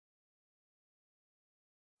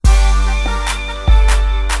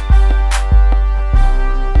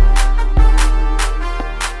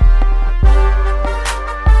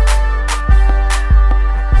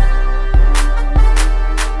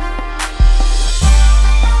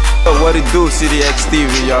What it do, CDX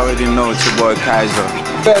TV, you already know, it's your boy Kaiser.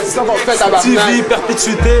 TV,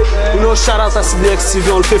 perpétuité, you know, shout out à CDX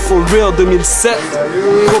TV, on le fait for real 2007.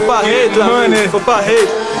 Faut pas hate là, faut pas hate.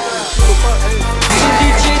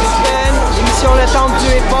 CDX TV, émission Le Temple du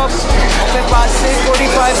Hip Hop, on fait passer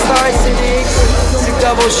 45 stars, CDX, du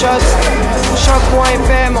double shots,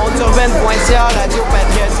 choc.fm, onturbaine.ca,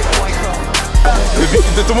 radiopatriotique.com.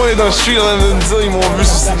 Tout le monde est dans le street en train de me dire ils m'ont vu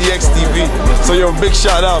sur CDX TV. So yo, big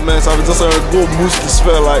shout out man, ça veut dire c'est un gros boost qui se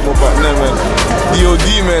fait like mon partenaire man. DOD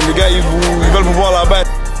man, les gars ils veulent vous voir là-bas.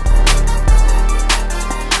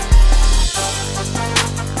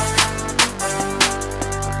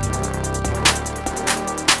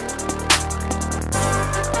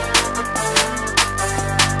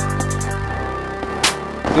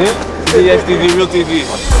 CDX TV, real TV.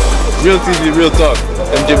 Real TV, real talk.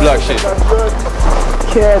 MJ Black shit.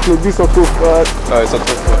 Cat, le beat sont trop fort. Ouais, ils sont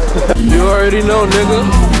trop forts. You already know nigga.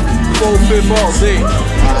 Full flip all day.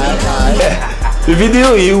 Le vidéo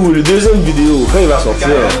il est où? Le deuxième vidéo, quand il va sortir?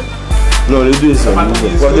 Non, le deuxième.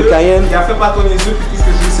 Poivre de Cayenne. Il a fait pas ton les yeux, puis tout ce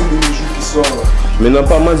que je veux, c'est le jour qui sort là. Mais non,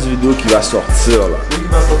 pas mal de vidéos qui va sortir là. Celui qui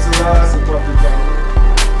va sortir là, c'est Poivre de Cayenne.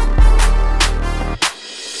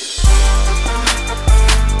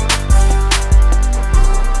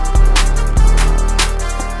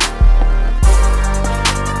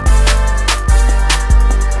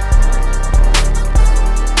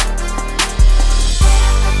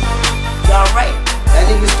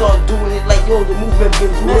 Start doing it like yo, the movement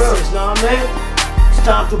gives message, know what I mean? It's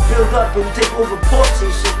time to build up and take over ports and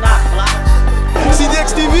shit, not blocks.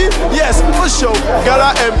 CDX TV, yes, au show,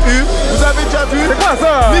 Gala MU, vous avez déjà vu? C'est quoi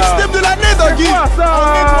ça? Mixtape de l'année, Doggy! C'est quoi ça?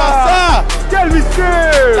 On est toi ça! Quel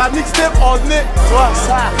mixtape? La mixtape, on est toi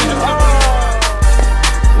ça!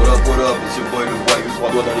 What up, it's your boy le boy, il soit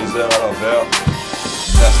doigt dans les airs à l'envers.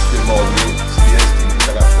 Merci de m'emmener, CDX TV,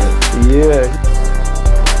 ça l'a fait. Yeah.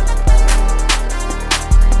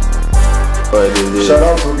 Shout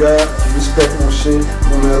out aux gars qui respectent mon shit,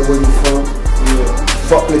 no matter where you from.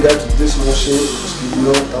 Fuck les gars qui diss mon shit, parce que you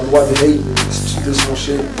know, t'as le droit de hate, si tu diss mon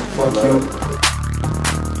shit, fuck you.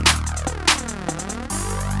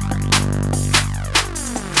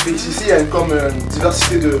 Et ici, il y a comme une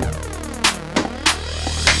diversité de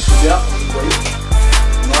bières, vous voyez.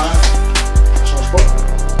 Ouais, ça change pas.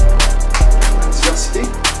 Diversité.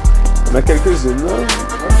 On a quelques-unes là.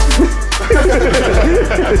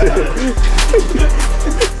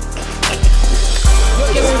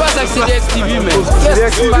 Qu'est-ce qui se passe avec CDX TV, man?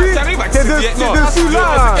 CDX TV? T'es dessus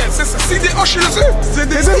là! C'est des oh, je suis dessus! C'est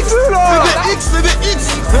des dessus là! C'est des X!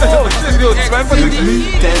 Plus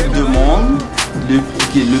t'aides de monde, il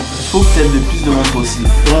faut que t'aides le plus de monde possible.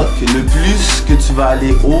 Que le plus que tu vas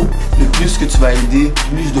aller haut, le plus que tu vas aider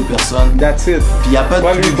plus de personnes. That's it. Puis il n'y a pas de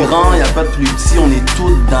plus grand, il n'y a pas de plus petit, on est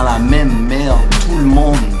tous dans la même merde, tout le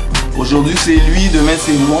monde. Aujourd'hui c'est lui, demain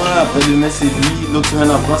c'est moi, après demain c'est lui, l'autre semaine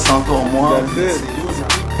après c'est encore moi.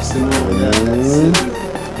 C'est nous.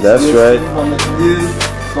 That's right.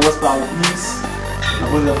 On commence par l'East,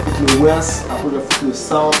 après on va foutre le West, après on va foutre le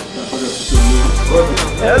South, après on va foutre le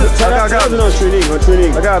North. Regarde,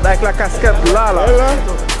 training. Regarde, avec la casquette là.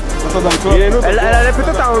 Elle allait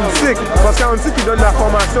peut-être à Antique, parce qu'à Antique ils donnent la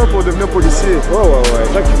formation pour devenir policier. Ouais.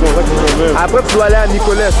 Ça qu'ils font. Après tu dois aller à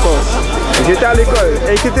Nicolas, je pense. J'étais à l'école.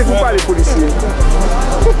 Inquiétez-vous pas les policiers.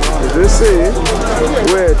 Je sais.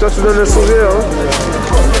 Ouais, toi tu donnes un sourire.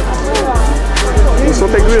 Ils sont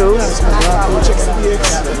aiguilles.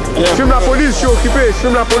 Je fume la police, je suis occupé, je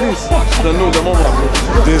fume la police.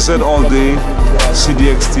 They said all day,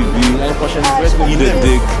 CDX TV, eat a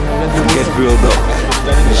dick, get grilled up.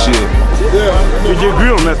 Shit. Je dis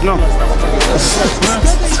grill maintenant.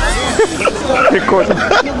 Écoute.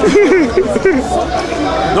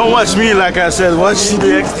 Don't watch me like I said, watch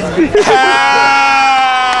CDX TV.